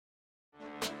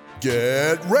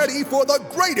Get ready for the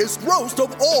greatest roast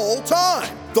of all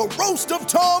time, the Roast of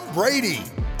Tom Brady,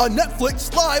 a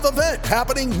Netflix live event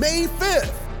happening May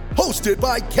 5th. Hosted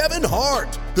by Kevin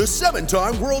Hart, the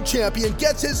 7-time world champion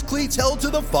gets his cleats held to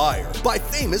the fire by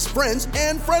famous friends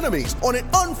and frenemies on an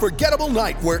unforgettable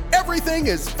night where everything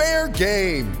is fair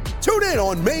game. Tune in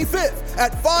on May 5th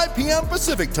at 5 p.m.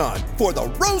 Pacific time for the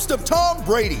Roast of Tom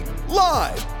Brady,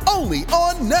 live only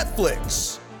on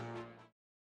Netflix.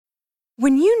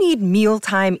 When you need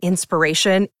mealtime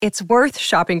inspiration, it's worth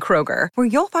shopping Kroger, where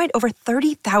you'll find over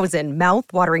 30,000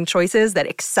 mouth-watering choices that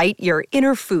excite your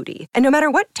inner foodie. And no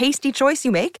matter what tasty choice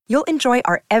you make, you'll enjoy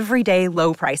our everyday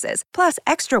low prices, plus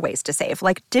extra ways to save,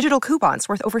 like digital coupons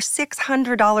worth over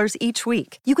 $600 each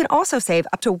week. You can also save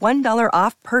up to $1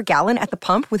 off per gallon at the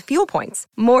pump with fuel points.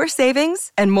 More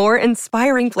savings and more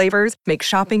inspiring flavors make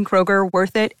shopping Kroger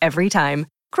worth it every time.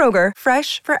 Kroger,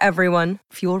 fresh for everyone.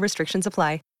 Fuel restrictions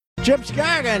apply. Chip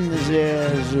Scoggins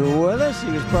is with us. He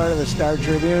was part of the Star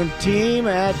Tribune team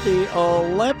at the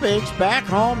Olympics. Back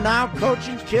home now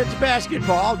coaching kids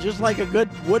basketball, just like a good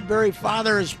Woodbury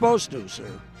father is supposed to, sir.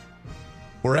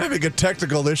 We're having a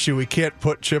technical issue. We can't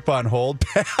put Chip on hold,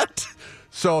 Pat.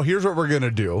 So here's what we're going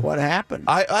to do. What happened?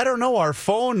 I don't know. Our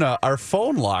phone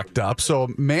locked up. So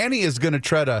Manny is going to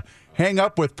try to hang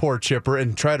up with poor Chipper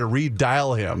and try to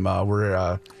redial him.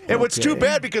 It was too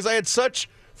bad because I had such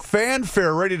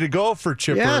fanfare ready to go for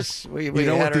Chipper. Yes, we with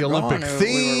the Olympic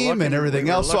theme and everything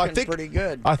else. So I think pretty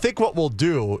good. I think what we'll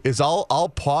do is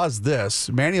I'll pause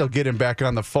this. Manny will get him back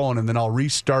on the phone, and then I'll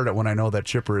restart it when I know that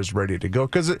Chipper is ready to go.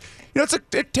 Because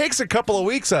it takes a couple of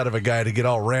weeks out of a guy to get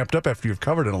all ramped up after you've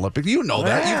covered an Olympic. You know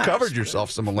that you've covered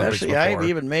yourself some Olympics before. I've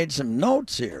even made some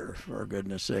notes here, for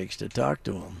goodness sakes, to talk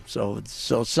to him. So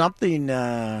something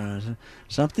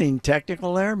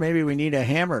technical there. Maybe we need a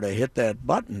hammer to hit that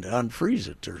button to unfreeze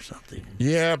it or something.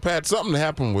 Yeah, Pat, something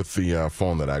happened with the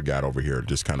phone that I got over here. It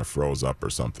just kind of froze up or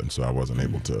something, so I wasn't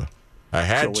able to. I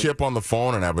had Chip on the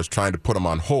phone, and I was trying to put him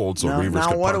on hold so Reavers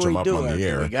could punch him up on the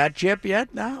air. Do we got Chip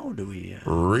yet now? Do we?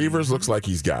 Reavers looks like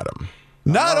he's got him.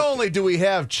 Not only do we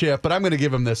have Chip, but I'm going to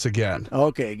give him this again.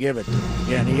 Okay, give it to him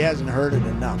again. He hasn't heard it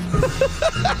enough.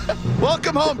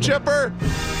 Welcome home, Chipper.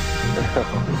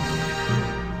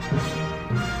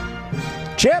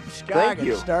 Chip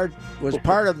Scoggins was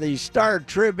part of the Star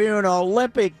Tribune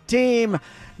Olympic team.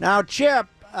 Now, Chip,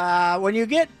 when you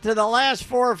get to the last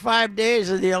 4 or 5 days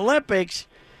of the Olympics,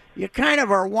 you kind of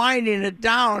are winding it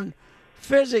down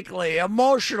physically,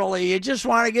 emotionally. You just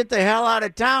want to get the hell out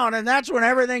of town, and that's when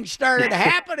everything started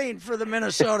happening for the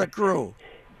Minnesota crew.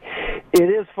 It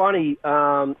is funny,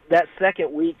 that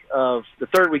second week of the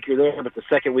third week you're there, but the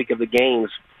second week of the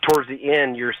games, towards the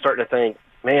end, you're starting to think,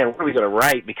 man, what are we going to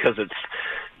write? Because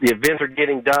the events are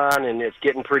getting done and it's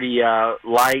getting pretty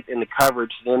light in the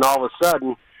coverage. And then all of a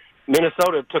sudden,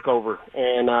 Minnesota took over.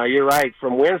 And you're right,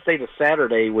 from Wednesday to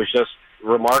Saturday was just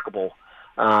remarkable.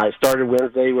 It started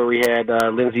Wednesday where we had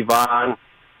Lindsey Vonn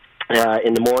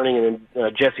in the morning, and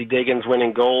then Jessie Diggins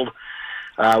winning gold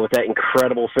with that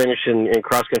incredible finish in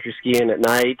cross-country skiing at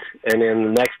night. And then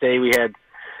the next day we had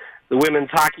the women's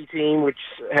hockey team, which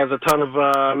has a ton of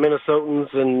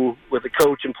Minnesotans, and with the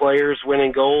coach and players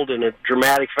winning gold in a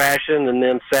dramatic fashion, and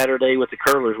then Saturday with the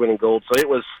curlers winning gold. So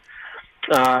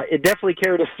it definitely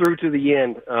carried us through to the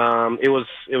end. It was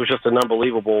just an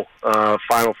unbelievable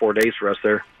final 4 days for us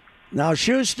there. Now,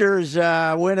 Schuster's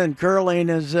win in curling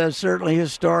is certainly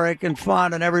historic and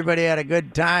fun, and everybody had a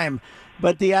good time.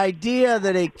 But the idea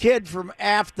that a kid from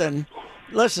Afton,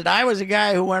 listen, I was a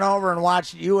guy who went over and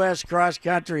watched U.S.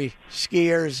 cross-country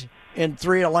skiers in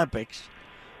 3 Olympics,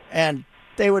 and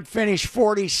they would finish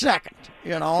 42nd,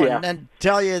 and then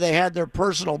tell you they had their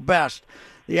personal best.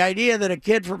 The idea that a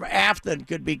kid from Afton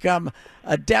could become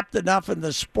adept enough in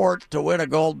the sport to win a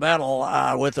gold medal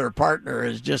with her partner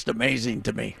is just amazing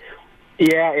to me.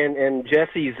 Yeah, and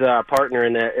Jessie's partner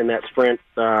in that sprint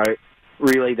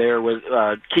relay there was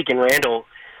Keegan Randall.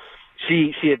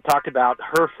 She had talked about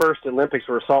her first Olympics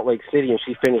were Salt Lake City, and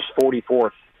she finished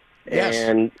 44th. Yes.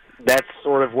 And that's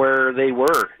sort of where they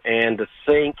were. And to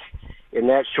think in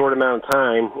that short amount of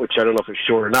time, which I don't know if it's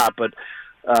short or not, but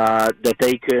that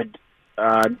they could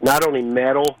not only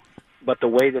medal, but the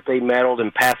way that they medaled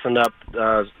and passing up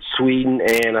Sweden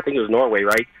and I think it was Norway,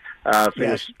 right?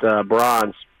 Finished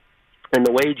bronze. And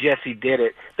the way Jessie did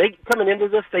it, coming into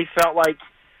this, they felt like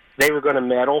they were going to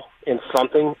medal in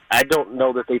something. I don't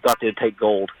know that they thought they'd take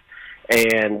gold.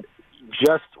 And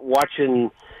just watching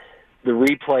the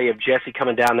replay of Jessie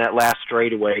coming down that last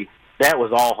straightaway, that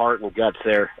was all heart and guts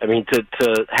there. I mean,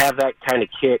 to have that kind of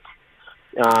kick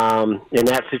in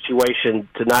that situation,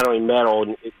 to not only medal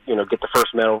and get the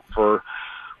first medal for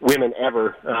women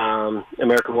ever,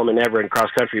 American woman ever in cross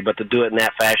country. But to do it in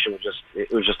that fashion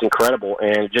was just incredible,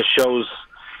 and it just shows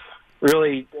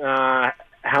really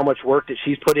how much work that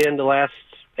she's put in the last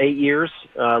 8 years,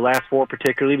 last 4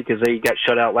 particularly, because they got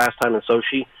shut out last time in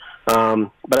Sochi.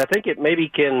 But I think it maybe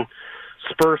can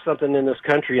spur something in this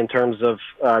country in terms of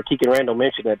Keegan Randall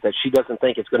mentioned that she doesn't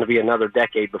think it's going to be another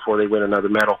decade before they win another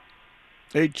medal.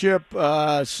 Hey, Chip,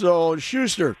 so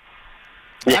Schuster,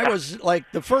 yeah. I was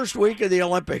like the first week of the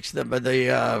Olympics,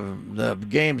 the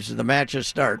games, the matches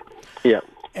start. Yeah.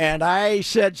 And I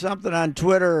said something on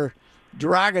Twitter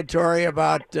derogatory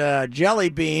about Jelly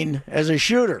Bean as a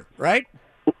shooter, right?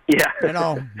 Yeah. You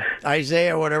know,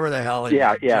 Isaiah, whatever the hell it is,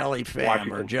 yeah. Jelly Fam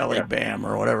Washington. or Jelly Bam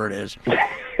or whatever it is.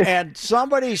 And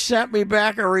somebody sent me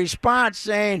back a response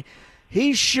saying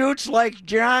he shoots like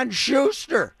John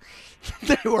Schuster.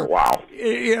 They were, wow.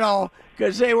 You know,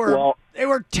 because they were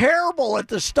terrible at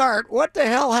the start. What the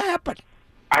hell happened?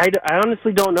 I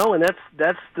honestly don't know, and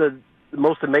that's the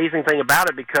most amazing thing about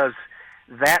it, because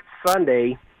that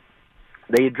Sunday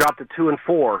they dropped to 2 and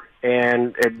 4,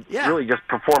 and it really just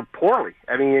performed poorly.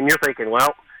 I mean, and you're thinking,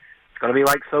 well, it's going to be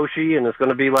like Sochi, and it's going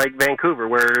to be like Vancouver,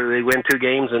 where they win 2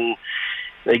 games and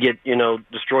they get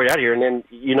destroyed out here, and then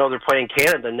they're playing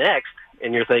Canada next,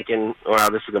 and you're thinking, wow,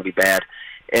 this is going to be bad.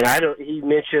 And he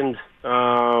mentioned,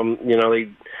 they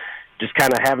just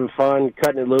kind of having fun,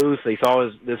 cutting it loose. They saw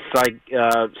this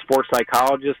sports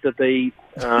psychologist that they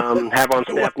have on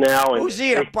staff now. And who's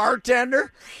he, a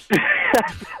bartender?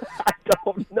 I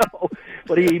don't know.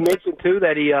 But he mentioned, too,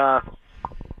 that he,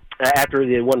 after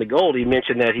they won the gold, he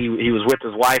mentioned that he was with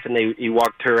his wife, and he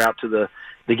walked her out to the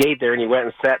gate there, and he went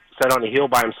and sat on a hill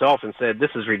by himself and said,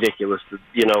 this is ridiculous.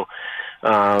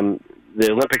 The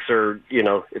Olympics are,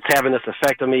 it's having this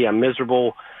effect on me. I'm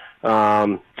miserable. So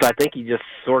I think he just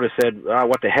sort of said,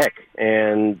 what the heck,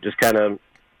 and just kind of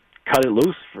cut it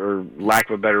loose, for lack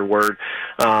of a better word.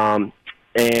 And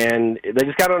they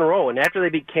just got on a roll. And after they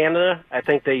beat Canada, I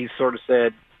think they sort of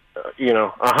said,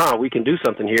 we can do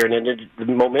something here. And then the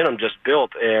momentum just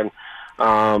built. And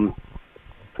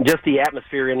just the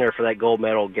atmosphere in there for that gold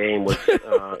medal game was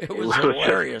it was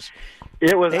hilarious.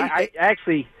 It was.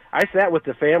 I sat with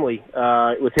the family,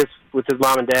 with his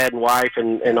mom and dad and wife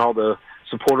and all the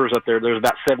supporters up there. There's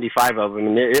about 75 of them,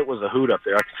 and it was a hoot up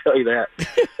there, I can tell you that.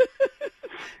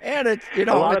 And it's a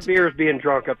lot of beers being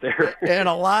drunk up there. And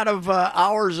a lot of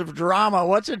hours of drama.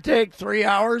 What's it take, 3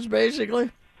 hours,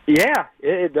 basically? Yeah,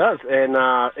 it does. And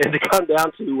to come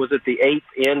down to, was it the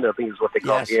 8th end, I think is what they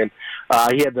call it, end.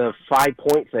 He had the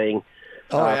 5-point thing,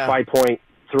 5-point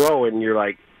throw, and you're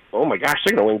like, oh my gosh,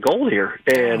 they're going to win gold here.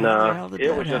 And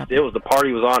the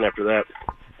party was on after that.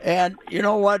 And you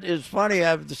know what is funny?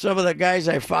 Some of the guys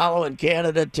I follow in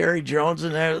Canada, Terry Jones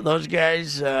and those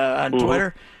guys on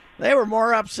Twitter, they were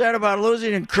more upset about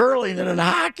losing in curling than in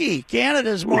hockey.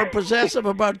 Canada's more possessive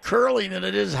about curling than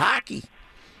it is hockey.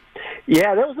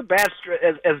 Yeah, that was a bad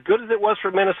as good as it was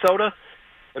for Minnesota.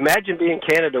 Imagine being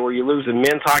Canada where you lose in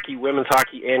men's hockey, women's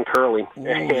hockey, and curling.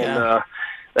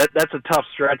 That's a tough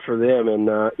stretch for them. And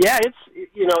it's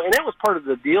and that was part of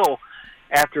the deal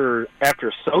after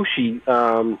Sochi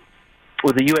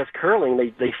with the U.S. curling.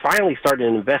 They finally started to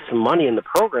invest some money in the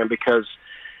program, because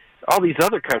all these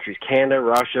other countries, Canada,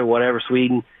 Russia, whatever,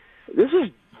 Sweden, this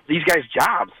is these guys'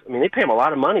 jobs. I mean, they pay them a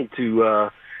lot of money to,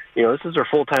 this is their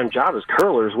full-time job as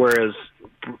curlers, whereas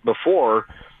before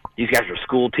these guys were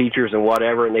school teachers and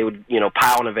whatever, and they would,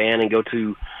 pile in a van and go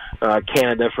to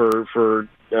Canada for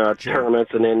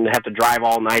tournaments, and then have to drive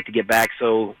all night to get back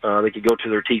so they could go to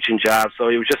their teaching jobs. So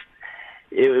it was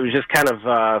just kind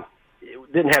of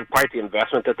it didn't have quite the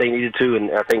investment that they needed to,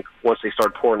 and I think once they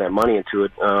started pouring that money into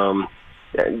it,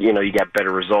 you got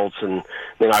better results. And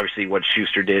then obviously what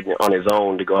Schuster did on his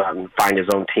own to go out and find his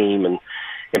own team and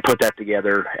put that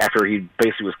together after he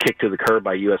basically was kicked to the curb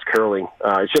by U.S. curling.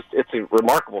 It's a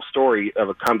remarkable story of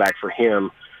a comeback for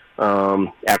him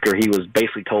after he was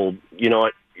basically told, you know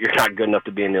what, you're not good enough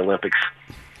to be in the Olympics.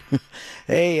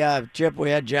 Hey, Chip, we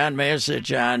had John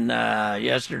Mayasich on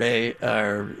yesterday,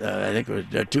 or I think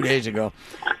it was 2 days ago,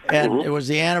 and it was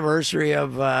the anniversary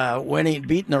of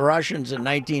beating the Russians in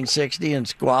 1960 in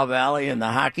Squaw Valley in the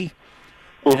hockey.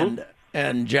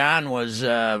 And John was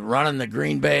running the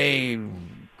Green Bay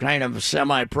kind of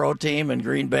semi-pro team in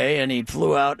Green Bay, and he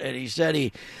flew out, and he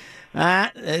said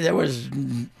there was...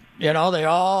 they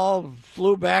all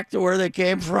flew back to where they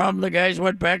came from. The guys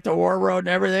went back to War Road and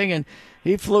everything, and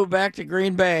he flew back to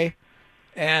Green Bay,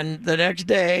 and the next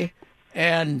day,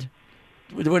 and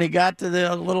when he got to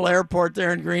the little airport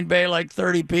there in Green Bay, like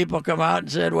 30 people come out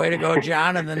and said, way to go,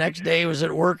 John, and the next day he was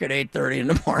at work at 8:30 in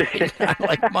the morning,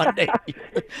 like Monday.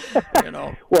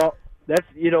 Well, that's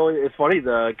it's funny,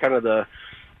 the kind of the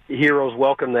hero's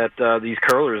welcome that these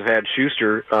curlers had.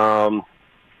 Schuster,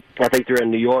 I think they're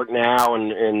in New York now,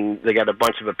 and they got a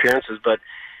bunch of appearances. But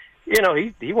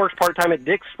he works part time at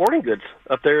Dick's Sporting Goods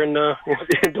up there in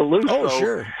Duluth. Oh, so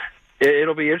sure.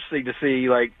 It'll be interesting to see,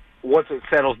 like, once it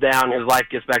settles down, his life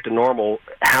gets back to normal,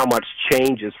 how much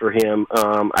changes for him.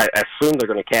 I assume they're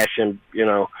going to cash in,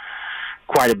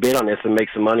 quite a bit on this and make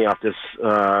some money off this,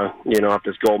 off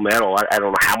this gold medal. I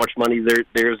don't know how much money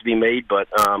there's to be made, but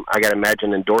I got to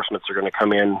imagine endorsements are going to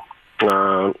come in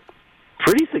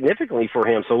pretty significantly for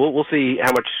him. So we'll see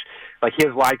how much, like,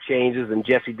 his life changes. And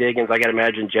Jesse Diggins, I got to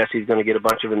imagine Jesse's going to get a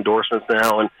bunch of endorsements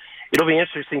now, and it'll be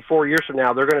interesting 4 years from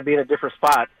now. They're going to be in a different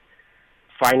spot,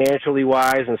 financially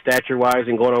wise and stature wise,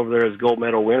 and going over there as gold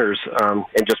medal winners, and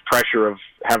just pressure of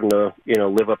having to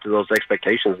live up to those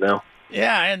expectations now.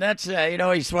 Yeah, and that's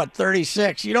he's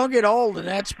 36. You don't get old in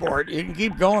that sport. You can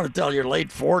keep going until your late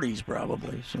 40s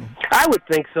probably. So I would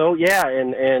think so. Yeah,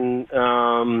 and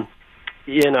I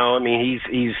mean,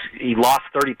 he lost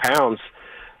 30 pounds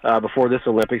before this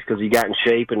Olympics because he got in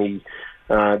shape and he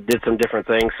did some different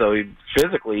things. So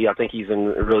physically, I think he's in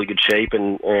really good shape.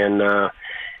 And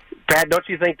Pat, don't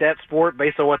you think that sport,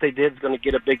 based on what they did, is going to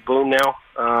get a big boom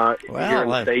now here in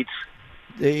the States?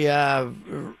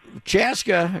 The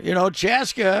Chaska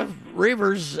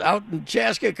Reavers out in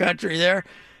Chaska country there,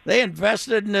 they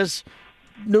invested in this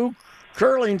new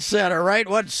curling center, right?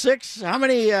 How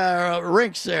many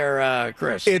rinks there,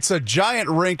 Chris? It's a giant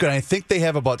rink, and I think they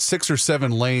have about 6 or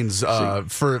 7 lanes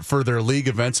for their league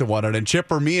events and whatnot. And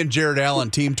Chipper, me and Jared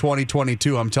Allen, Team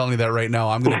 2022. I'm telling you that right now.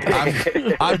 I'm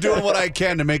doing what I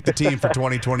can to make the team for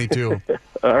 2022.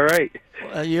 All right.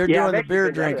 You're doing the beer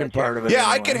drinking part of it. Yeah,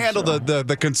 anyway, I can handle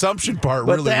the consumption part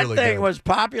really, really good. But that thing was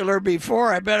popular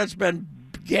before. I bet it's been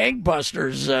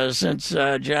gangbusters since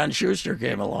John Schuster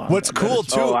came along. What's cool,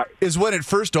 too, is when it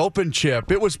first opened, Chip,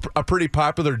 it was a pretty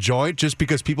popular joint just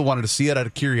because people wanted to see it out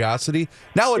of curiosity.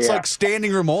 Now it's like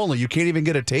standing room only. You can't even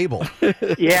get a table.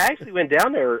 Yeah, I actually went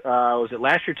down there, was it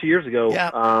last year, 2 years ago,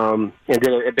 and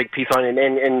did a big piece on it.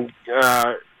 And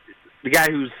the guy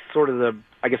who's sort of the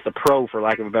pro, for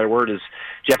lack of a better word, is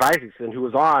Jeff Isaacson, who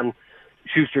was on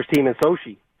Schuster's team in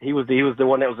Sochi. He was the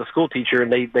one that was a school teacher,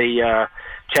 and they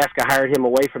Chaska hired him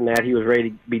away from that. He was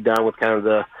ready to be done with kind of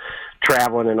the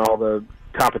traveling and all the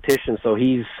competition. So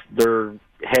he's their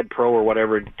head pro or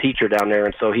whatever teacher down there,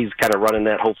 and so he's kind of running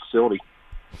that whole facility.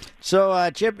 So,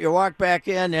 Chip, you walk back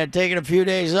in and taking a few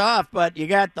days off, but you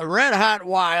got the Red Hot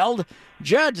Wild.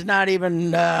 Judd's not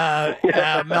even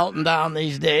melting down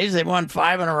these days. They won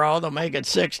 5 in a row. They'll make it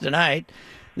 6 tonight.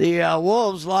 The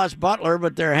Wolves lost Butler,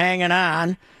 but they're hanging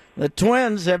on. The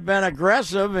Twins have been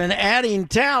aggressive in adding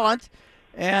talent,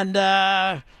 and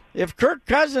if Kirk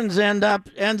Cousins ends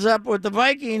up with the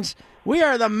Vikings, we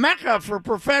are the mecca for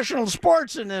professional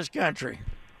sports in this country.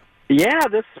 Yeah,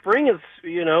 this spring is,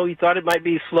 he thought it might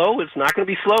be slow. It's not going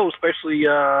to be slow, especially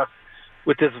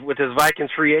with this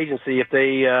Vikings free agency. If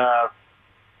they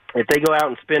go out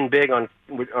and spin big on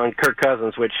Kirk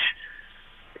Cousins, which,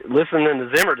 listening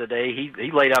to Zimmer today,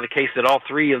 he laid out a case that all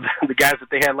 3 of the guys that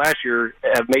they had last year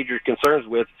have major concerns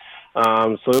with.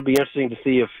 So it'll be interesting to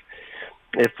see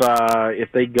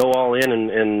if they go all in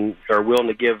and are willing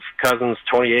to give Cousins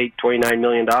 $28-29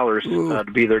 million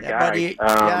to be their guy.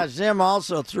 But Zim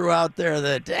also threw out there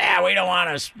that we don't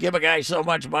want to give a guy so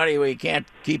much money we can't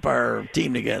keep our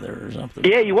team together or something.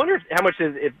 Yeah, you wonder how much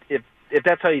if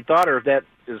that's how you thought, or if that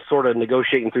is sort of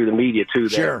negotiating through the media too.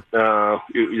 Sure.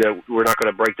 That we're not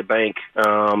going to break the bank,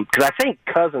 because I think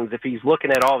Cousins, if he's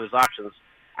looking at all of his options,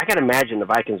 I can imagine the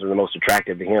Vikings are the most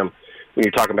attractive to him. When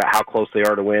you're talking about how close they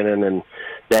are to winning and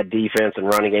that defense and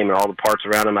running game and all the parts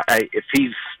around him, if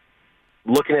he's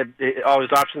looking at all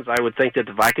his options, I would think that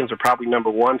the Vikings are probably number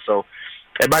 1. So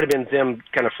it might have been them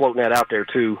kind of floating that out there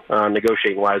too,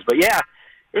 negotiating-wise. But yeah,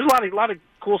 there's a lot of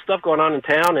cool stuff going on in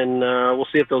town, and we'll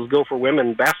see if those Gopher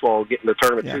women basketball get in the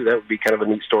tournament too. That would be kind of a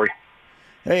neat story.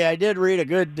 Hey, I did read a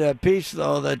good piece,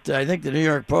 though, that I think the New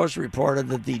York Post reported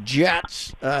that the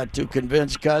Jets, to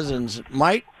convince Cousins,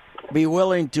 might be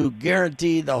willing to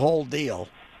guarantee the whole deal,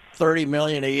 $30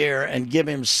 million a year, and give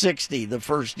him $60 the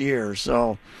first year.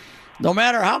 So no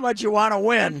matter how much you want to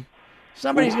win,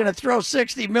 somebody's going to throw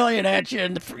 $60 million at you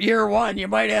in year 1. You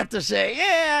might have to say,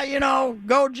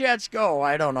 go Jets, go.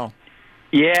 I don't know.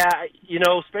 Yeah,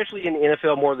 especially in the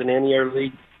NFL more than any other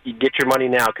league, you get your money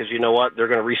now because you know what? They're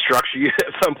going to restructure you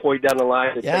at some point down the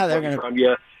line and take money from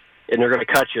you, and they're going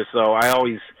to cut you. So I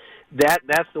always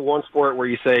that's the one sport where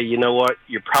you say, you know what?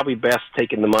 You're probably best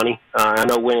taking the money. I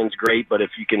know winning's great, but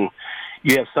if you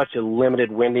have such a limited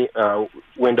window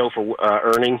for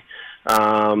earning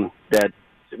that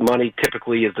money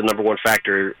typically is the number one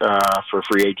factor for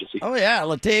free agency. Oh, yeah.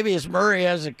 Latavius Murray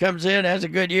comes in, has a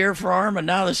good year for him, and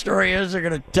now the story is they're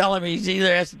going to tell him he's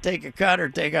either has to take a cut or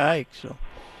take a hike. So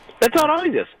that's not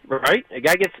always this, right?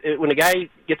 When a guy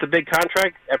gets a big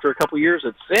contract after a couple of years,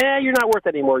 it's, you're not worth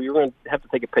it anymore. You're going to have to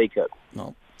take a pay cut.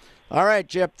 No. All right,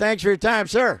 Chip. Thanks for your time,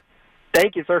 sir.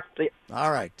 Thank you, sir. See you.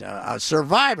 All right. A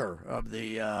survivor of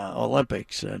the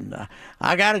Olympics. And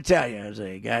I got to tell you, as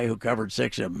a guy who covered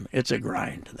 6 of them, it's a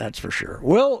grind. That's for sure.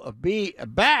 We'll be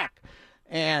back,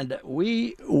 and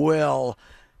we will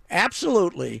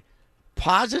absolutely,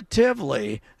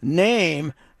 positively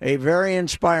name a very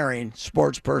inspiring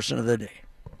sports person of the day.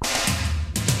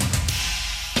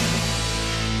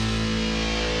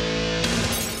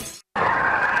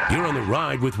 You're on the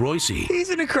ride with Royce. He's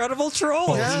an incredible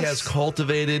troll. Yes. He has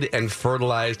cultivated and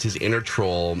fertilized his inner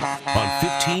troll. On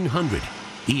 1500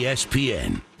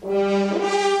 ESPN.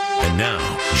 And now,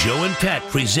 Joe and Pat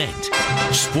present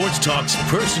Sports Talk's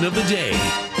Person of the Day.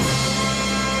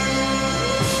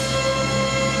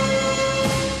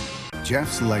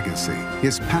 Jeff's legacy,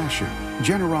 his passion,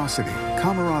 generosity,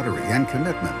 camaraderie, and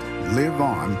commitment live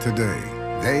on today.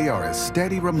 They are a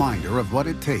steady reminder of what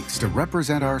it takes to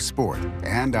represent our sport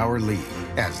and our league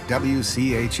as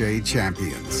WCHA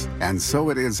champions. And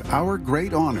so it is our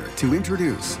great honor to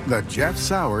introduce the Jeff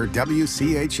Sauer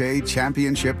WCHA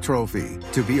Championship Trophy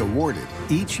to be awarded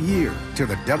each year to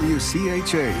the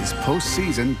WCHA's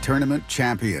postseason tournament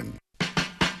champion.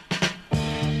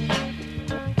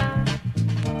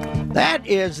 That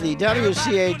is the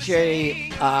WCHA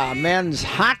Men's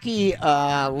Hockey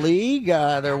League,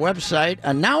 their website,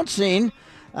 announcing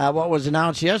what was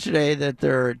announced yesterday, that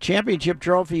their championship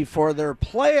trophy for their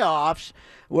playoffs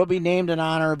will be named in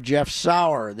honor of Jeff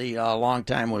Sauer, the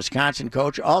longtime Wisconsin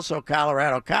coach, also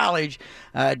Colorado College.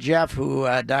 Jeff, who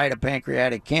died of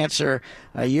pancreatic cancer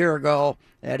a year ago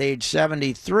at age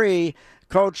 73.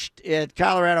 Coached at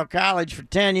Colorado College for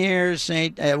 10 years,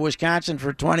 Wisconsin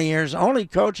for 20 years. Only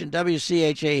coach in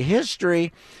WCHA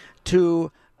history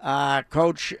to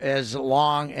coach as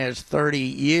long as 30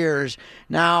 years.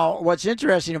 Now, what's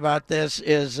interesting about this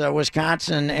is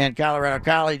Wisconsin and Colorado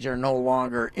College are no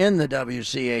longer in the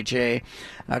WCHA.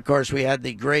 Of course, we had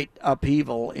the great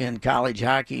upheaval in college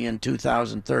hockey in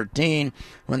 2013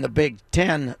 when the Big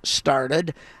Ten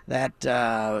started. That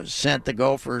sent the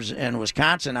Gophers and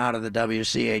Wisconsin out of the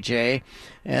WCHA.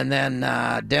 And then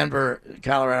Denver,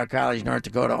 Colorado College, North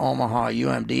Dakota, Omaha,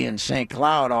 UMD, and St.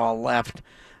 Cloud all left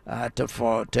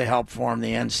to help form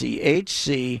the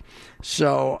NCHC.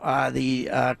 So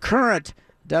the current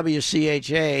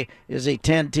WCHA is a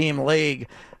 10-team league.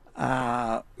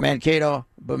 Mankato,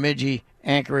 Bemidji,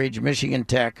 Anchorage, Michigan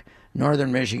Tech,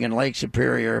 Northern Michigan, Lake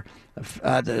Superior,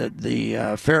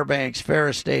 the Fairbanks,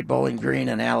 Ferris State, Bowling Green,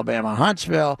 and Alabama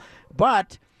Huntsville.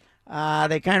 But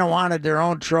they kind of wanted their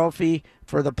own trophy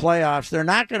for the playoffs. They're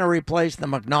not going to replace the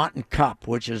McNaughton Cup,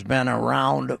 which has been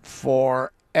around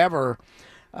forever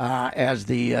as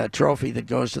the trophy that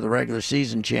goes to the regular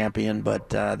season champion. But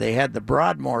they had the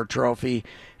Broadmoor Trophy,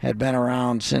 had been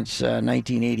around since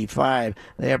 1985.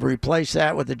 They have replaced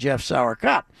that with the Jeff Sauer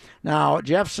Cup. Now,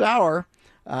 Jeff Sauer,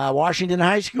 Washington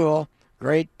High School,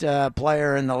 great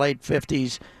player in the late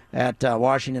 50s at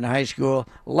Washington High School,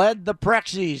 led the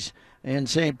Prexies in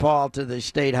St. Paul to the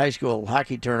state high school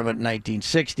hockey tournament in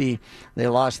 1960. They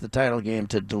lost the title game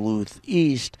to Duluth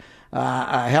East.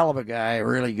 A hell of a guy, a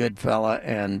really good fella,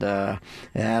 and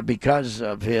because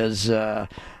of his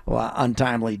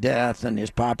untimely death and his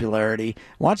popularity,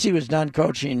 once he was done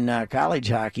coaching college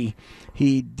hockey,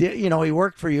 he did. He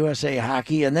worked for USA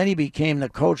Hockey, and then he became the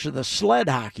coach of the sled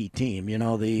hockey team.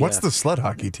 What's the sled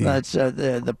hockey team? It's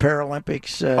the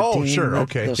Paralympics team. Sure,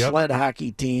 okay, the sled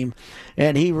hockey team,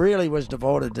 and he really was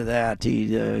devoted to that.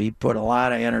 He put a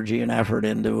lot of energy and effort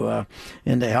into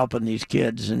helping these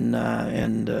kids and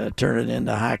turn it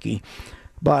into hockey.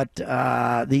 But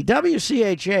the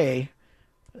WCHA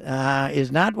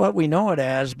is not what we know it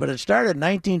as, but it started in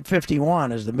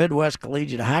 1951 as the Midwest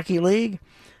Collegiate Hockey League.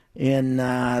 Then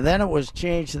it was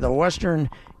changed to the Western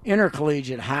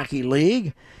Intercollegiate Hockey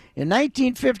League. In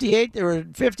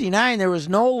 1958, 59, there was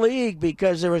no league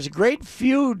because there was a great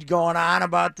feud going on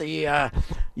about the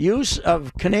use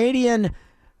of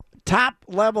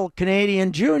top-level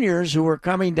Canadian juniors who were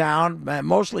coming down,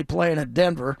 mostly playing at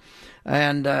Denver,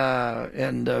 and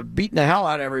beating the hell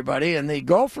out of everybody. And the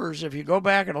Gophers, if you go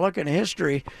back and look in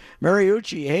history,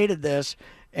 Mariucci hated this.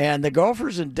 And the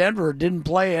Gophers in Denver didn't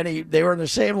play any. They were in the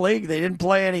same league. They didn't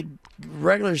play any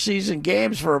regular season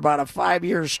games for about a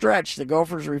 5-year stretch. The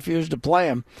Gophers refused to play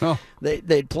them. Oh.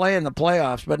 They'd play in the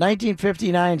playoffs. But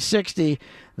 1959-60,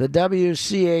 the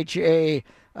WCHA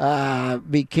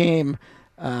became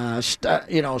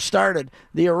started.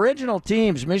 The original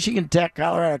teams: Michigan Tech,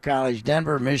 Colorado College,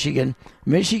 Denver, Michigan,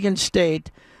 Michigan State,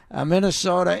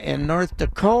 Minnesota, and North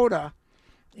Dakota.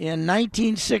 In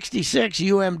 1966,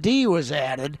 UMD was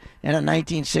added, and in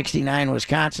 1969,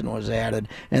 Wisconsin was added.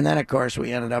 And then, of course,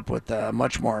 we ended up with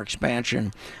much more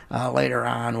expansion later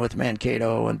on with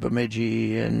Mankato and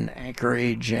Bemidji and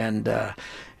Anchorage and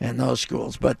those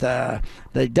schools. But the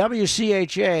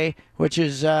WCHA, which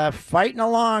is fighting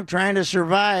along, trying to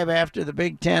survive after the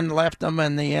Big Ten left them,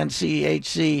 and the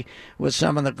NCHC with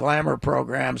some of the glamour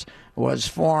programs was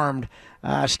formed,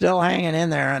 still hanging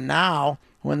in there. And now,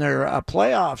 when their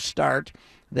playoffs start,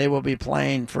 they will be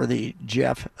playing for the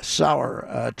Jeff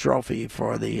Sauer Trophy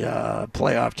for the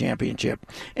playoff championship.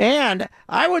 And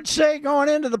I would say going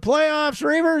into the playoffs,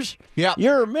 Reavers,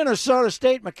 your Minnesota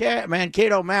State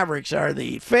Mankato Mavericks are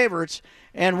the favorites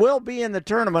and will be in the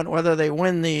tournament whether they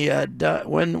win the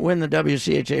win the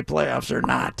WCHA playoffs or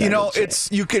not.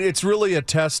 It's really a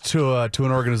test to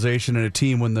an organization and a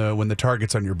team when the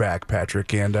target's on your back,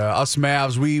 Patrick. And us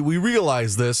Mavs, we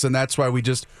realize this, and that's why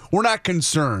we're not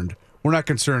concerned. We're not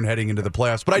concerned heading into the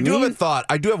playoffs. But I do have a thought.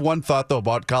 I do have one thought though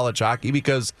about college hockey,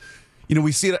 because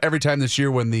we see it every time this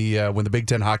year when the Big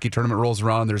Ten hockey tournament rolls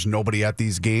around and there's nobody at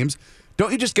these games.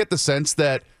 Don't you just get the sense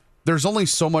that there's only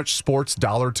so much sports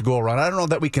dollar to go around? I don't know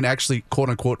that we can actually,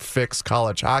 quote-unquote, fix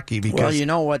college hockey. Because well, you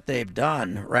know what they've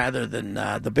done? Rather than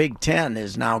the Big Ten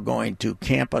is now going to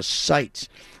campus sites.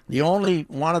 The only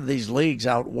one of these leagues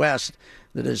out west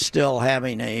that is still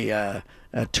having a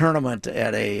tournament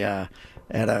at a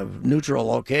neutral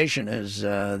location is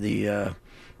the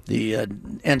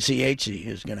NCHC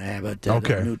is going to have it at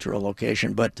a neutral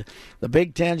location. But the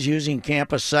Big Ten's using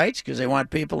campus sites because they want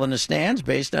people in the stands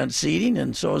based on seating,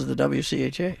 and so is the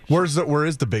WCHA. Where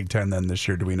is the Big Ten then this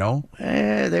year? Do we know?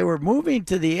 They were moving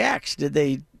to the X.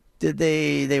 They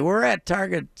were at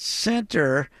Target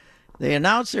Center. They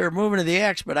announced they were moving to the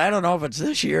X, but I don't know if it's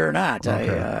this year or not.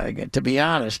 Okay. To be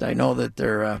honest, I know that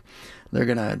they're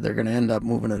gonna end up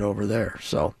moving it over there.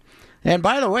 So. And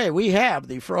by the way, we have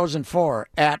the Frozen Four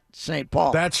at St.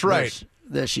 Paul. That's right.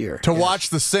 This year. To watch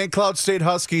the St. Cloud State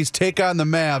Huskies take on the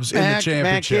Mavs in the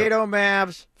championship. Mankato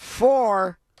Mavs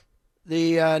for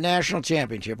the national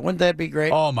championship. Wouldn't that be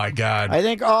great? Oh, my God. I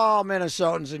think all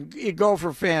Minnesotans and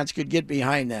Gopher fans could get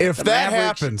behind that. If that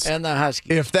happens, and the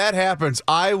Huskies. If that happens,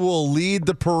 I will lead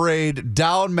the parade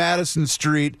down Madison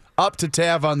Street up to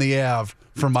Tav on the Ave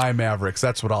for my Mavericks.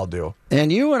 That's what I'll do.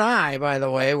 And you and I, by the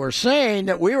way, were saying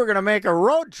that we were going to make a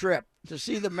road trip to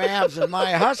see the Mavs and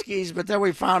my Huskies, but then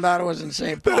we found out it was in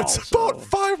St. Paul. It's about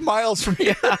 5 miles from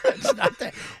here. Yeah, it's not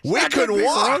that. We could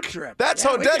walk. Road trip. That's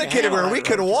how dedicated we are. We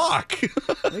could walk.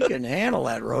 We can handle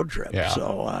that road trip. Yeah.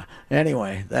 So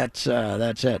anyway, that's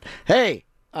it. Hey,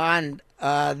 on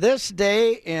this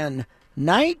day in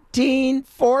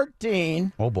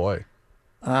 1914. Oh boy.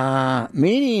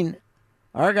 Meaning.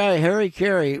 Our guy Harry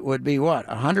Carey would be what,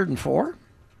 104?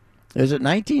 Is it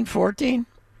 1914?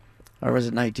 Or was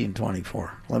it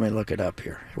 1924? Let me look it up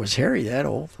here. Was Harry that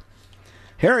old?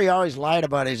 Harry always lied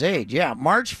about his age. Yeah,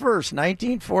 March 1st,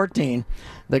 1914,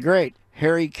 the great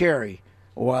Harry Carey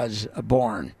was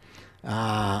born.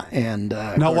 Now,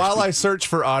 while I search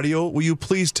for audio, will you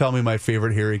please tell me my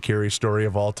favorite Harry Carey story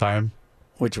of all time?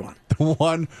 Which one? The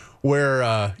one where,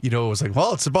 it was like,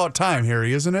 well, it's about time,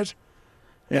 Harry, isn't it?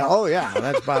 Yeah, oh yeah,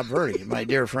 that's Bob Verdi, my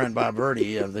dear friend Bob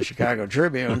Verdi of the Chicago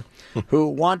Tribune, who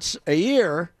once a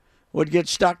year would get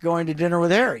stuck going to dinner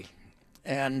with Harry.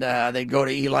 And they'd go to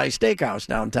Eli's Steakhouse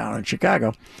downtown in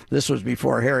Chicago. This was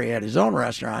before Harry had his own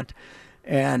restaurant.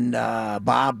 And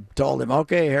Bob told him,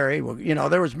 okay, Harry, well,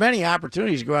 there was many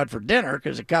opportunities to go out for dinner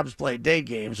because the Cubs played day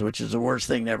games, which is the worst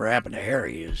thing that ever happened to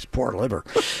Harry, his poor liver.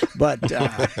 But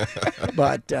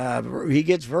he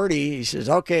gets Verdi. He says,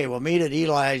 okay, we'll meet at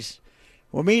Eli's.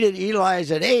 We'll meet at Eli's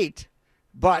at 8,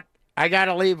 but I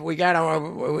gotta leave. I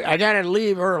gotta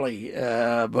leave early.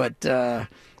 Because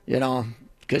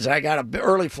I got an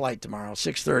early flight tomorrow,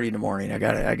 6:30 in the morning. I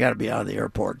gotta be out of the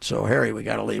airport. So Harry, we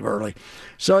gotta leave early.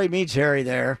 So he meets Harry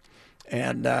there,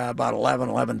 and about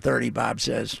 11:30, Bob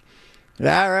says, "All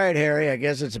right, Harry, I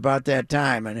guess it's about that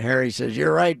time." And Harry says,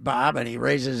 "You're right, Bob." And he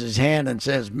raises his hand and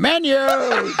says,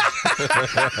 "Menus."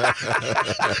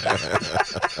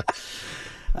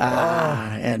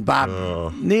 And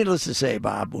Bob, needless to say,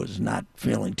 Bob was not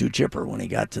feeling too chipper when he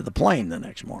got to the plane the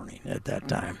next morning at that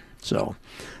time. So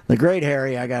the great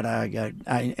Harry,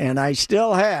 I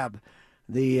still have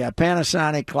the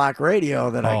Panasonic clock radio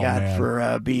that I got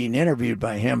for being interviewed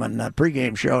by him on the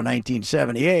pregame show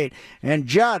 1978. And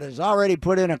Judd has already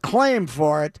put in a claim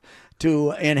for it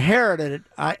to inherit it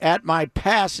at my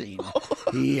passing.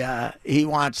 He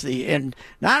wants and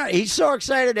he's so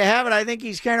excited to have it. I think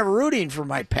he's kind of rooting for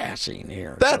my passing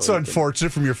here. That's so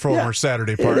unfortunate from your former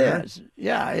Saturday partner. It is.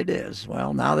 Yeah, it is.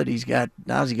 Well, now that he's got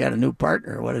a new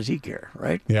partner, what does he care,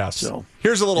 right? Yes. So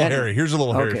here's a little Harry. Here's a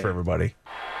little Harry for everybody.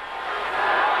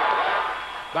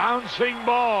 Bouncing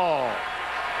ball.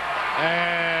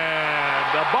 And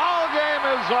the ball game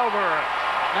is over.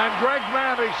 And Greg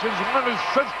Maddux has won his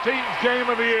 15th game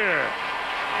of the year.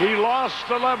 He lost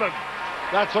 11.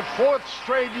 That's a fourth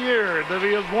straight year that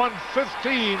he has won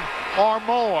 15 or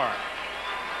more.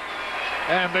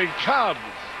 And the Cubs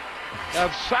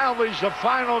have salvaged the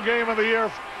final game of the year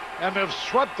and have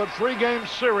swept the 3-game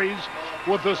series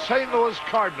with the St. Louis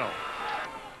Cardinals.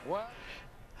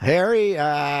 Harry,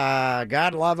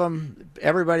 God love him.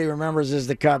 Everybody remembers as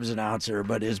the Cubs announcer,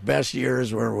 but his best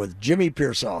years were with Jimmy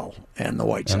Pearsall and the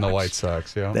White Sox. And the White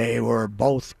Sox, yeah. They were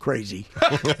both crazy.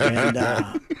 And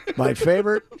my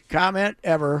favorite comment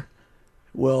ever,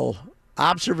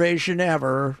 observation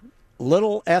ever,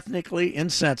 little ethnically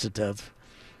insensitive,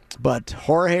 but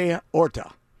Jorge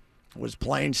Orta was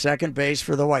playing second base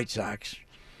for the White Sox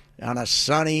on a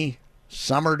sunny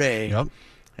summer day. Yep.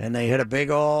 And they hit a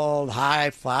big old high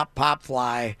pop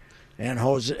fly, and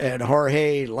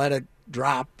Jorge let it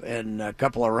drop, and a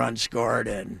couple of runs scored.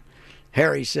 And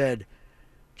Harry said,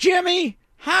 "Jimmy,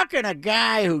 how can a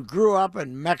guy who grew up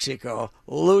in Mexico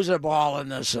lose a ball in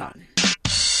the sun?"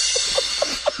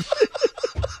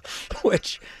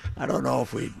 Which I don't know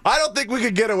if we. I don't think we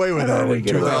could get away with that in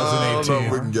 2018. I don't know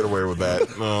if we can get away with that.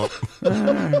 No.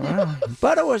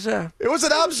 But it was an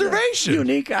observation.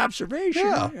 Unique observation.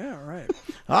 Yeah, right.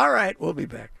 All right, we'll be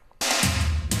back.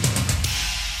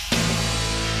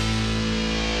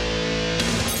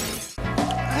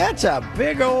 That's a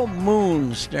big old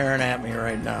moon staring at me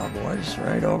right now, boys.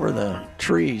 Right over the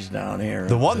trees down here.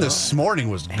 The one this morning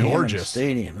was gorgeous.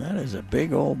 Stadium. That is a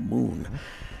big old moon.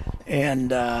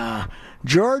 And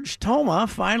George Toma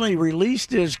finally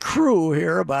released his crew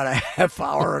here about a half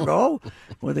hour ago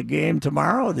with a game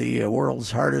tomorrow. The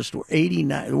world's hardest working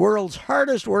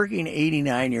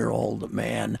 89-year-old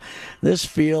man. This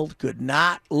field could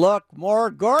not look more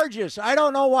gorgeous. I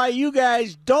don't know why you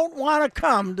guys don't want to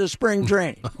come to spring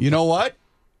training. You know what?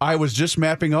 I was just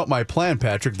mapping out my plan,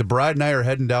 Patrick. The bride and I are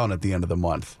heading down at the end of the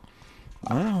month.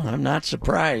 Well, I'm not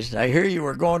surprised. I hear you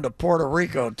were going to Puerto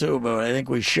Rico, too, but I think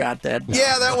we shot that down.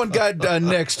 Yeah, that one got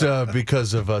nixed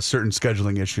because of certain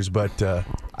scheduling issues. But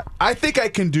I think I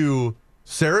can do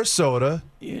Sarasota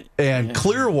and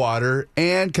Clearwater.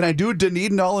 And can I do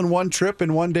Dunedin all in one trip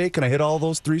in one day? Can I hit all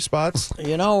those 3 spots?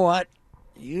 You know what?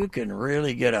 You can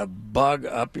really get a bug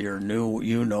up your new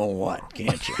you-know-what,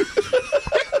 can't you?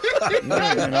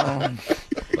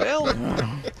 Well,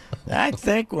 I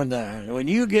think when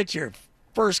you get your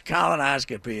first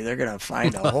colonoscopy, they're going to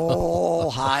find a whole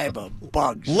hive of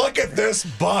bugs. Look at this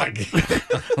bug.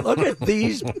 Look at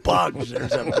these bugs.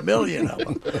 There's a million of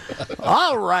them.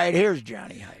 All right, here's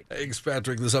Johnny Hyde. Thanks,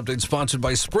 Patrick. This update sponsored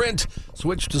by Sprint.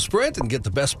 Switch to Sprint and get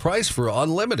the best price for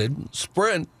unlimited.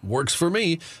 Sprint works for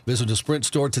me. Visit a Sprint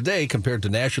store today compared to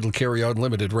national carrier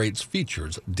unlimited rates.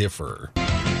 Features differ.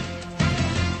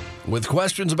 With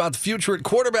questions about the future at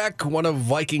quarterback, one of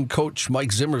Viking coach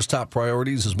Mike Zimmer's top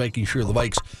priorities is making sure the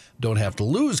Vikes don't have to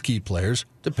lose key players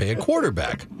to pay a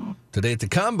quarterback. Today at the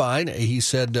Combine, he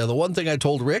said, the one thing I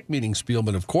told Rick, meaning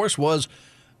Spielman, of course, was,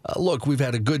 look, we've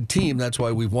had a good team. That's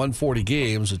why we've won 40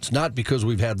 games. It's not because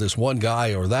we've had this one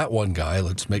guy or that one guy.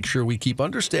 Let's make sure we keep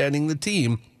understanding the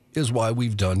team is why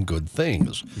we've done good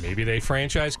things. Maybe they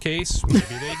franchise Case. Maybe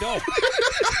they don't.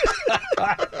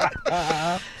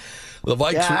 The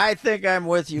Vikes I think I'm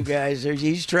with you guys.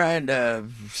 He's trying to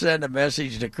send a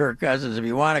message to Kirk Cousins. If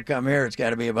you want to come here, it's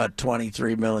got to be about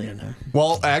 $23 million.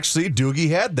 Well, actually, Doogie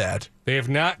had that. They have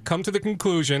not come to the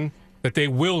conclusion that they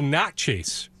will not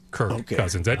chase Kirk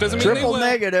Cousins. That doesn't mean triple they will.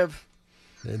 negative.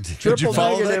 Did you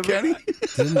follow that, Kenny?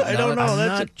 I don't know. I'm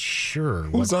not sure.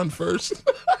 Who's on first?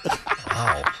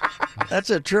 Wow. That's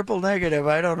a triple negative.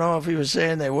 I don't know if he was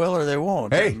saying they will or they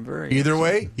won't. Hey, either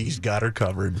way, he's got her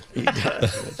covered. He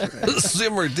does. That's right.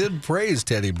 Zimmer did praise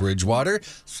Teddy Bridgewater,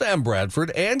 Sam Bradford,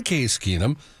 and Case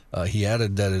Keenum. He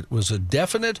added that it was a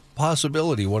definite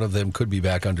possibility one of them could be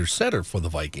back under center for the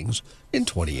Vikings in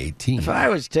 2018. If I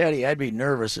was Teddy, I'd be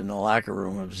nervous in the locker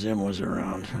room if Zim was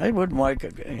around. I wouldn't like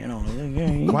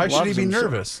Why should he be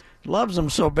nervous? Loves him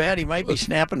so bad he might be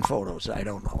snapping photos. I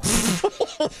don't know.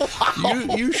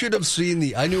 You should have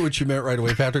seen I knew what you meant right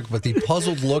away, Patrick, but the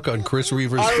puzzled look on Chris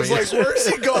Reaver's face. I was like, where's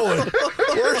he going?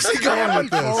 Where's he going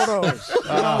with this? Photos.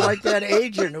 Like that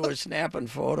agent who was snapping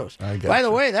photos. By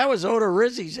the way, that was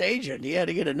Odorizzi's agent. He had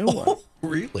to get a new one.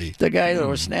 Really? The guy that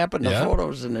was snapping the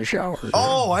photos in the shower.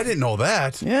 Oh, I didn't know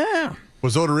that. Yeah.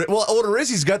 Was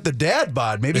Odorizzi's got the dad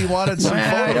bod. Maybe he wanted some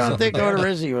photos. I don't think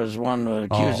Odorizzi was one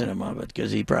accusing him of it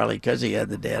because he had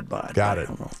the dad bod. Got it.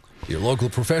 Your local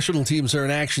professional teams are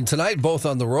in action tonight, both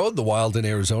on the road. The Wild in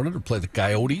Arizona to play the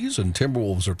Coyotes, and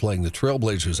Timberwolves are playing the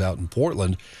Trailblazers out in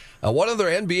Portland. One other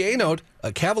NBA note,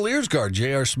 Cavaliers guard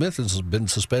J.R. Smith has been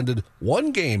suspended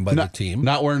one game by the team.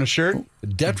 Not wearing a shirt?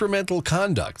 Detrimental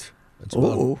conduct. That's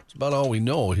about all we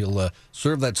know. He'll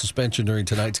serve that suspension during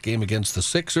tonight's game against the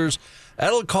Sixers.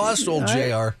 That'll cost old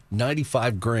JR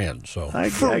 $95,000. So I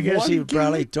guess he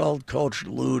probably told Coach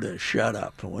Lou to shut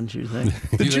up. Wouldn't you think?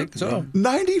 You think so?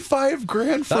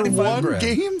 $95,000 for one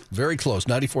game? Very close.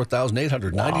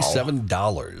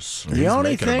 $94,897. The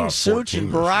only thing Such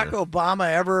and Barack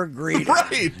Obama ever agreed on.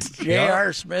 Right.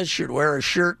 J.R. Smith should wear a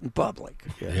shirt in public.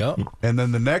 Yeah. And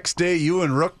then the next day, you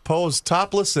and Rook posed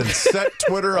topless and set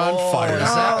Twitter on fire.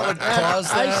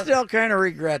 I still kind of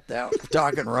regret that,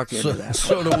 talking Rook into that.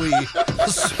 So do we.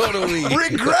 So do we.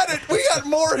 Regret it. We got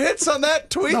more hits on that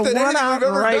tweet than anything we've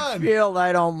ever right done. Field,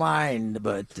 I don't mind,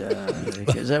 but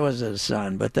because that was his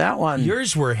son. But that one,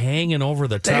 yours were hanging over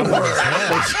the top of his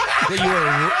head.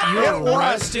 You were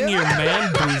resting your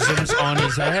man bosoms on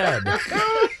his head.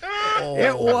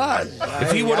 It was.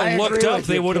 If he would have looked up,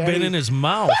 they would have been in his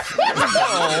mouth.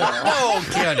 No,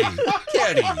 Kenny.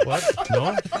 What?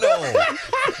 No.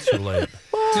 Too late.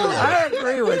 I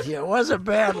agree with you. It was a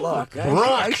bad look.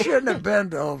 I shouldn't have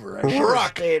bent over. I should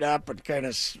have stayed up and kind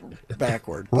of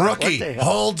backward. Rookie,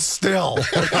 hold still.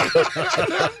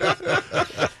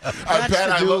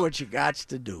 Do what you got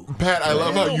to do. Pat, I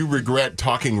love how you regret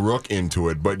talking Rook into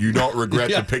it, but you don't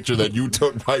regret the picture that you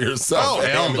took by yourself.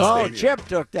 Chip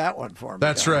took that one for me.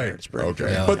 That's right.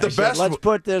 Okay. Yeah. But the best. Let's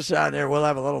put this on there. We'll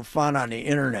have a little fun on the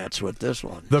internets with this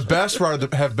one. The best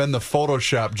have been the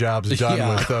Photoshop jobs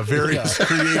done with various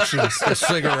creations. The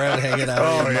cigarette hanging out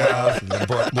of your mouth, and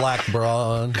the black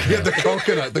bra on. Yeah, the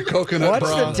coconut What's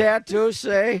bra. the tattoo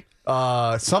say?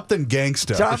 Something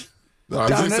gangsta.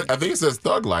 I think it says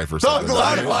Thug Life or something.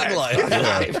 Thug Life.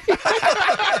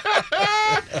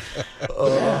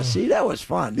 See, that was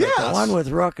fun. But the one with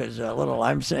Rook is a little,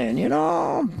 I'm saying, you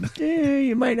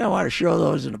might not want to show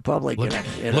those in the public.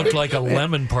 Looked like a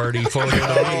lemon party photo.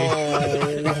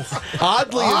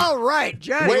 Oddly, all right,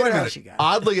 Johnny, what else you got?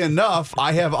 Oddly enough,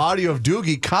 I have audio of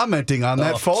Doogie commenting on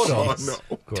that photo. Oh, no.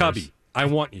 Tubby, I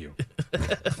want you.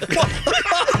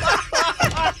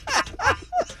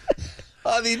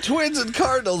 The Twins and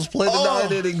Cardinals play the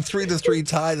 9-inning 3-3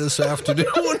 tie this afternoon.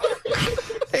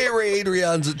 Hey, Ray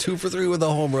Adrian's at 2 for 3 with a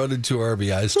home run and 2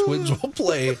 RBIs. Twins will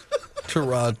play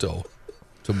Toronto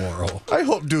tomorrow. I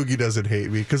hope Doogie doesn't hate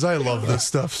me because I love this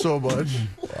stuff so much.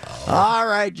 All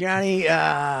right, Johnny.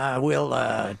 We'll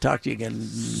talk to you again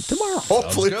tomorrow.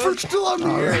 Hopefully, we're still on the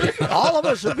air. All of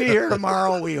us will be here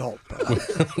tomorrow, we hope.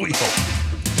 We hope.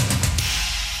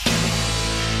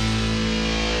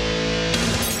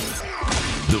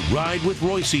 The Ride with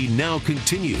Royce now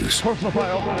continues. Personal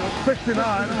foul,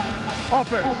 69,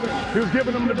 offense. He was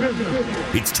giving them the business.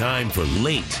 It's time for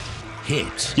late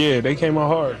hits. Yeah, they came out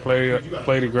hard,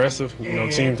 played aggressive.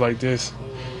 Teams like this,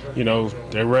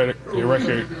 their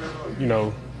record,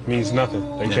 means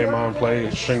nothing. They came out and played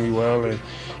extremely well, and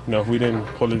if we didn't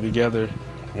pull it together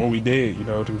when we did,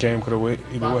 the game could have went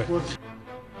either way.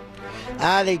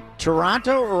 The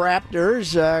Toronto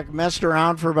Raptors messed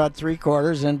around for about 3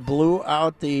 quarters and blew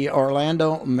out the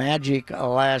Orlando Magic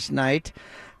last night.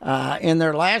 In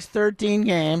their last 13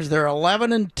 games, they're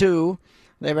 11-2.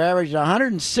 They've averaged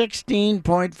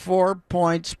 116.4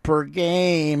 points per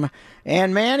game.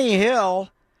 And Manny Hill,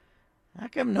 how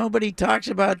come nobody talks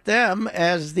about them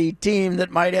as the team that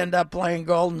might end up playing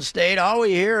Golden State? All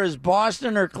we hear is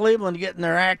Boston or Cleveland getting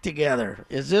their act together.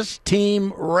 Is this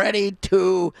team ready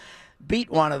to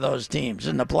beat one of those teams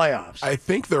in the playoffs? I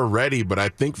think they're ready, but I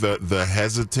think the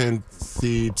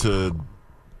hesitancy to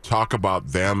talk about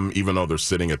them, even though they're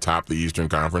sitting atop the Eastern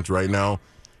Conference right now,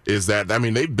 is that,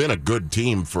 they've been a good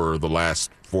team for the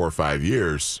last 4 or 5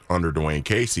 years under Dwayne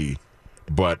Casey,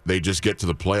 but they just get to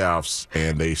the playoffs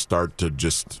and they start to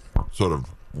just sort of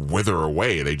wither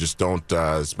away. They just don't,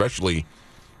 especially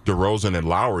DeRozan and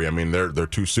Lowry. They're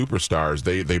 2 superstars.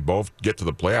 They both get to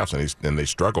the playoffs and they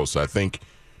struggle. So I think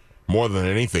more than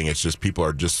anything, it's just people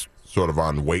are just sort of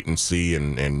on wait and see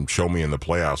and show me in the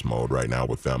playoffs mode right now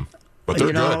with them. But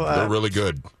they're good. They're really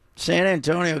good. San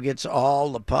Antonio gets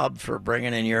all the pub for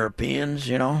bringing in Europeans,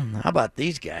 How about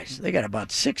these guys? They got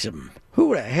about 6 of them.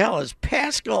 Who the hell is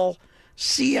Pascal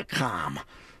Siakam,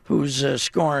 who's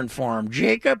scoring for him.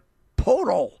 Jakob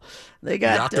Poeltl. They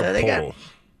got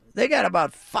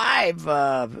about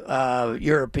 5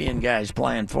 European guys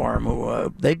playing for him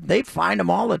who they find them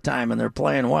all the time and they're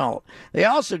playing well. They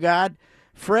also got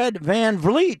Fred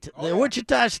VanVleet, the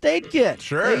Wichita State kid.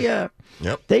 Sure.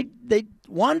 They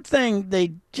one thing,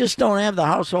 they just don't have the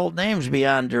household names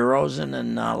beyond DeRozan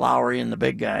and Lowry and the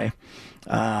big guy.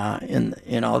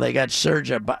 They got Serge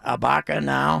Ibaka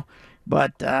now,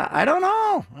 but I don't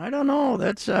know.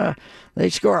 That's they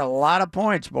score a lot of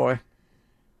points, boy.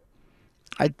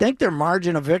 I think their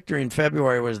margin of victory in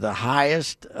February was the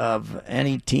highest of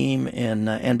any team in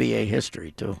NBA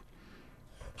history, too.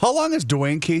 How long has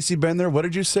Dwayne Casey been there? What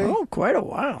did you say? Oh, quite a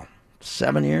while.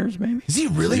 7 years, maybe. Has he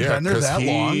really been there that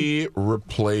long? He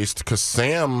replaced, because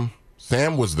Sam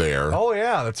was there. Oh,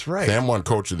 yeah, that's right. Sam won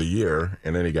Coach of the Year,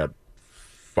 and then he got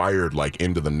fired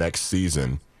into the next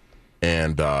season.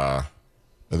 And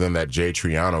then that Jay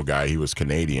Triano guy, he was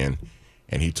Canadian,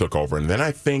 and he took over. And then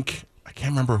I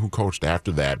can't remember who coached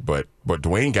after that, but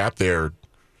Dwayne got there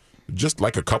just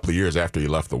like a couple of years after he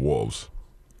left the Wolves.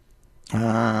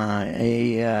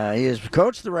 He has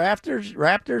coached the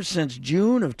Raptors since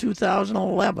June of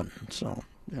 2011. So,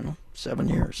 7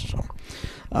 years. So,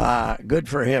 good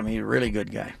for him. He's a really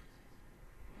good guy.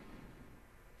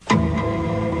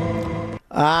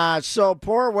 So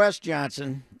poor Wes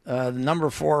Johnson, the number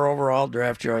 4 overall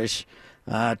draft choice.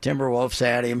 Timberwolves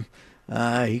had him.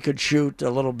 He could shoot a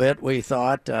little bit, we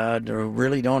thought.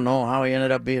 Really don't know how he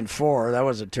ended up being 4. That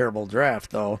was a terrible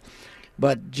draft, though.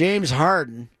 But James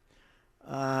Harden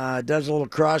does a little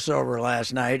crossover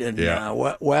last night, and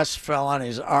Wes fell on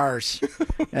his arse.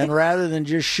 And rather than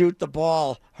just shoot the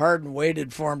ball, Harden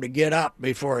waited for him to get up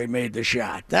before he made the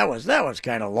shot. That was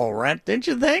kind of low rent, didn't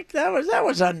you think? That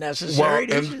was unnecessary,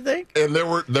 didn't you think? And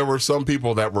there were some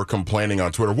people that were complaining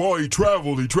on Twitter. Well, he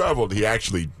traveled. He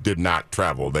actually did not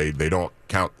travel. They don't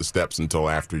count the steps until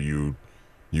after you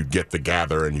get the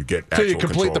gather and you get actual you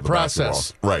complete control the of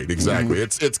process. Basketball. Right, exactly.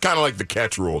 Mm-hmm. It's kind of like the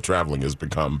catch rule traveling has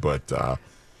become, but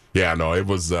it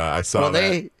was. I saw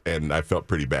that and I felt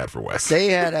pretty bad for Wes. They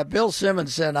had Bill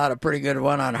Simmons sent out a pretty good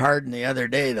one on Harden the other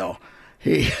day, though.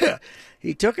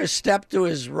 He took a step to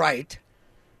his right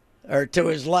or to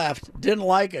his left, didn't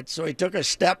like it, so he took a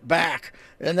step back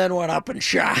and then went up and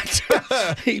shot.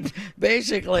 He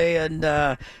basically and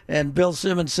Bill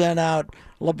Simmons sent out,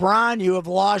 LeBron, you have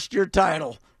lost your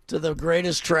title to the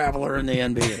greatest traveler in the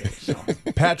NBA. So,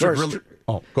 Patrick,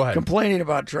 go ahead. Complaining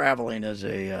about traveling is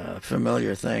a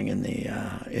familiar thing in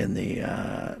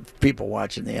the people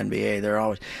watching the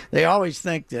NBA. They always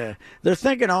think they're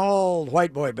thinking old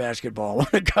white boy basketball when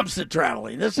it comes to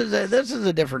traveling. This is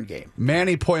a different game.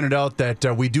 Manny pointed out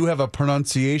that we do have a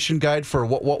pronunciation guide for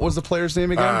what was the player's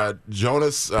name again?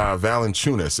 Jonas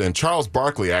Valanciunas, and Charles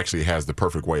Barkley actually has the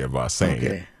perfect way of saying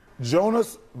it.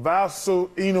 Jonas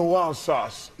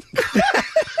Valanciunas.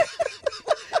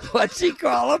 What's he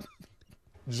call him?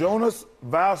 Jonas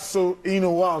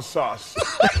Valanciunas.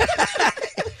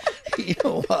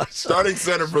 Starting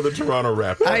center for the Toronto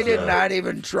Raptors. I did not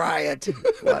even try it.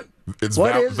 What? It's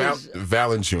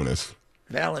Valanciunas.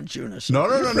 Valanciunas. No.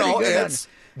 It's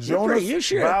Jonas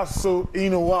Valanciunas.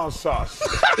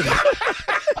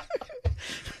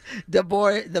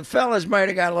 The fellas might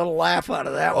have got a little laugh out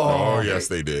of that one. Oh, yes,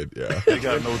 they did. Yeah, they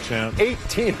got no chance.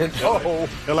 18-0.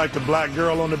 They're like the black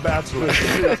girl on The Bachelor.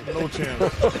 No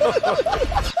chance.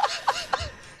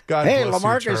 Hey,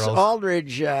 LaMarcus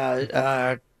Aldridge,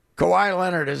 Kawhi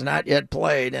Leonard has not yet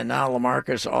played, and now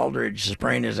LaMarcus Aldridge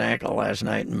sprained his ankle last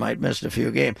night and might miss a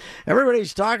few games.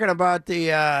 Everybody's talking about the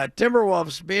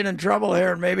Timberwolves being in trouble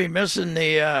here and maybe missing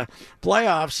the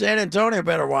playoffs. San Antonio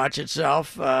better watch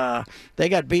itself. They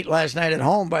got beat last night at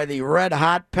home by the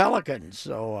red-hot Pelicans,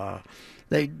 so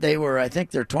they were, I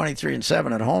think they're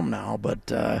 23-7 at home now,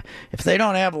 but if they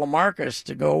don't have LaMarcus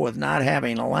to go with not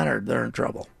having Leonard, they're in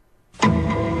trouble.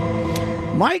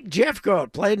 Mike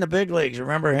Jeffcoat played in the big leagues.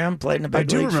 Remember him? Played in the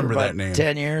big leagues for about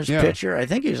 10 years. Yeah. Pitcher. I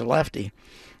think he was a lefty.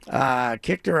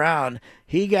 Kicked around.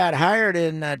 He got hired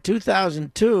in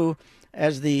 2002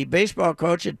 as the baseball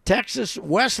coach at Texas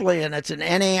Wesleyan. It's an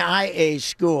NAIA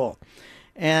school.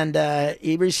 And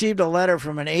he received a letter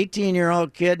from an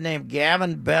 18-year-old kid named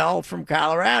Gavin Bell from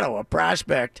Colorado, a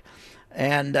prospect.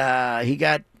 And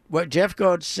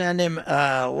Jeffcoat sent him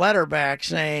a letter back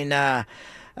saying,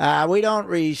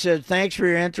 he said, thanks for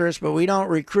your interest, but we don't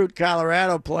recruit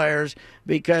Colorado players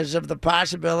because of the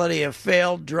possibility of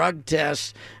failed drug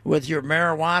tests with your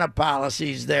marijuana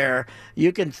policies there.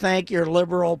 You can thank your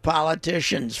liberal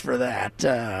politicians for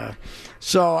that.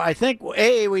 So I think,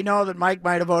 A, we know that Mike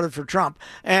might have voted for Trump,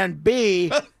 and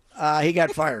B, he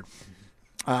got fired.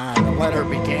 The letter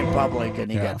became public,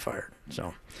 and he got fired.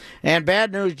 So, and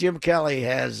bad news: Jim Kelly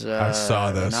has I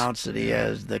saw this. announced that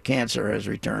the cancer has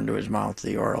returned to his mouth,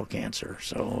 the oral cancer.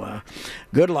 So,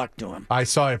 good luck to him. I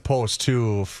saw a post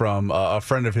too from a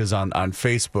friend of his on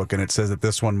Facebook, and it says that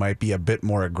this one might be a bit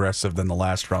more aggressive than the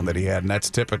last round that he had, and that's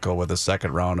typical with the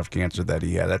second round of cancer that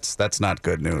he had. That's not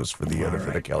good news for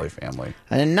the Kelly family.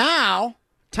 And now,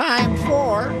 time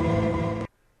for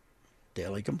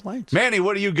Daily Complaints. Manny,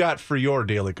 what do you got for your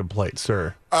daily complaint,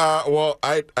 sir? Well,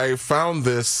 I found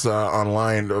this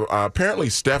online. Apparently,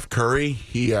 Steph Curry,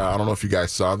 I don't know if you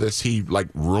guys saw this, he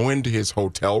ruined his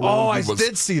hotel room. Oh, he I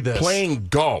did see this. Playing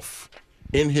golf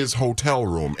in his hotel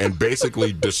room and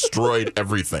basically destroyed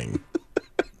everything.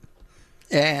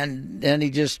 And he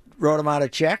just wrote him out a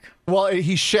check? Well,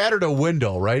 he shattered a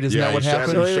window, right? Isn't that what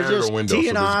happened? So he was shattered just a window,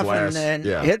 teeing so off glass, and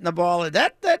hitting the ball.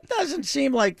 That doesn't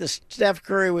seem like the Steph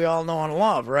Curry we all know and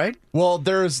love, right? Well,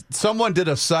 someone did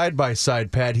a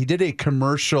side-by-side, Pat. He did a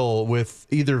commercial with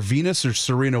either Venus or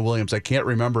Serena Williams, I can't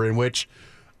remember, in which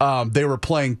they were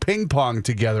playing ping pong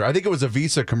together. I think it was a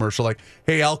Visa commercial, like,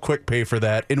 hey, I'll quick pay for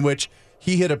that, in which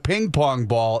he hit a ping pong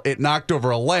ball, it knocked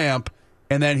over a lamp,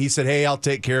 and then he said, hey, I'll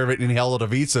take care of it, and he held it a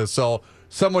Visa. So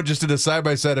someone just did a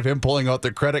side-by-side of him pulling out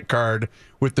their credit card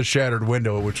with the shattered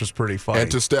window, which was pretty funny.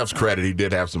 And to Steph's credit, he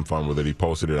did have some fun with it. He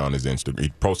posted it on his Instagram. He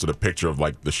posted a picture of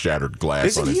the shattered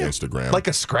glass on his Instagram. Like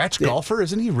a scratch golfer?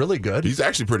 Isn't he really good? He's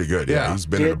actually pretty good. Yeah, he's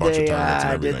been in a bunch of tournaments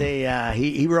and everything.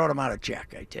 He wrote him out a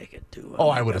check, I take it, too.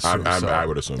 I would assume so. I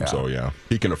would assume so, yeah.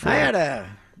 He can afford it.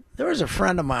 There was a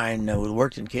friend of mine who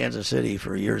worked in Kansas City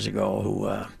for years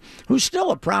ago who's still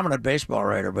a prominent baseball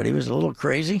writer, but he was a little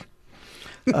crazy.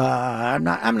 I'm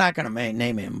not going to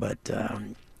name him, but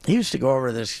he used to go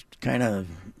over this kind of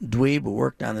dweeb who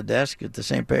worked on the desk at the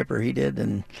same paper he did,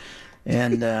 and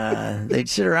they'd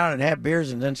sit around and have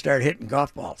beers and then start hitting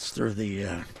golf balls through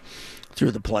the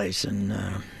place,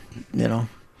 and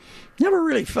never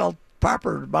really felt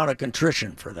proper about a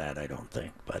contrition for that, I don't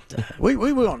think. But we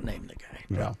won't name the guy.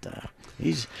 Yeah. But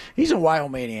he's a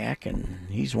wildmaniac, and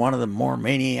he's one of the more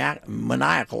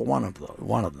maniacal one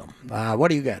of them. What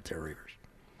do you got there, Reavers?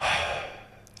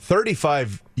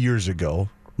 35 years ago,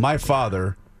 my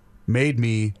father made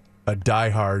me a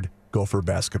diehard Gopher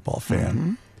basketball fan.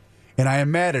 Mm-hmm. And I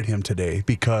am mad at him today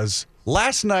because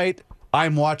last night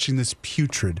I'm watching this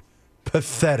putrid,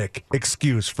 pathetic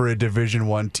excuse for a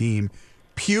Division I team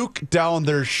puke down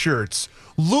their shirts,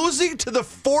 losing to the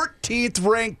 14th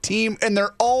ranked team in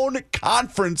their own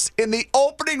conference in the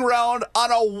opening round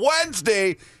on a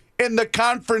Wednesday in the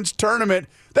conference tournament.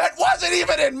 That wasn't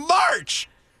even in March.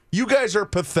 You guys are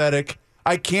pathetic.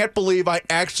 I can't believe I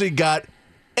actually got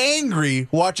angry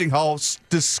watching how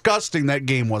disgusting that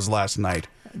game was last night.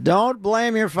 Don't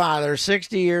blame your father.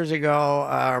 60 years ago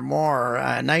or more,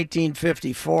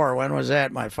 1954, when was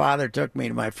that? My father took me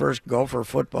to my first Gopher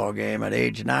football game at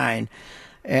age 9.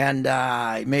 And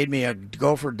he made me a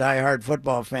Gopher diehard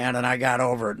football fan, and I got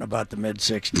over it in about the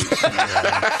mid-'60s.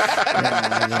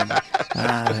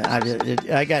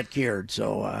 I got cured,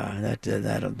 so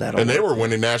that'll. And they were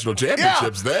winning national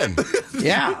championships then.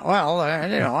 Yeah, well,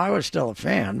 I was still a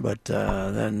fan, but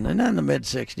then in the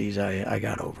mid-'60s, I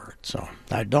got over it. So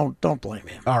I don't blame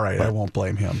him. All right, I won't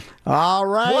blame him. All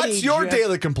right. What's your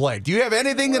daily complaint? Do you have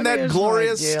anything in that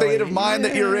glorious state of mind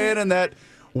that you're in, and that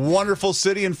wonderful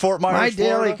city in Fort Myers,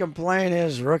 Florida? My daily complaint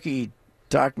is Rookie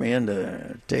talked me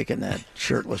into taking that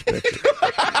shirtless picture.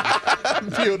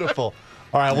 Beautiful.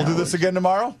 All right, we'll do this again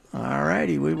tomorrow? All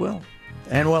righty, we will.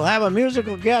 And we'll have a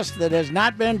musical guest that has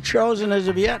not been chosen as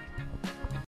of yet.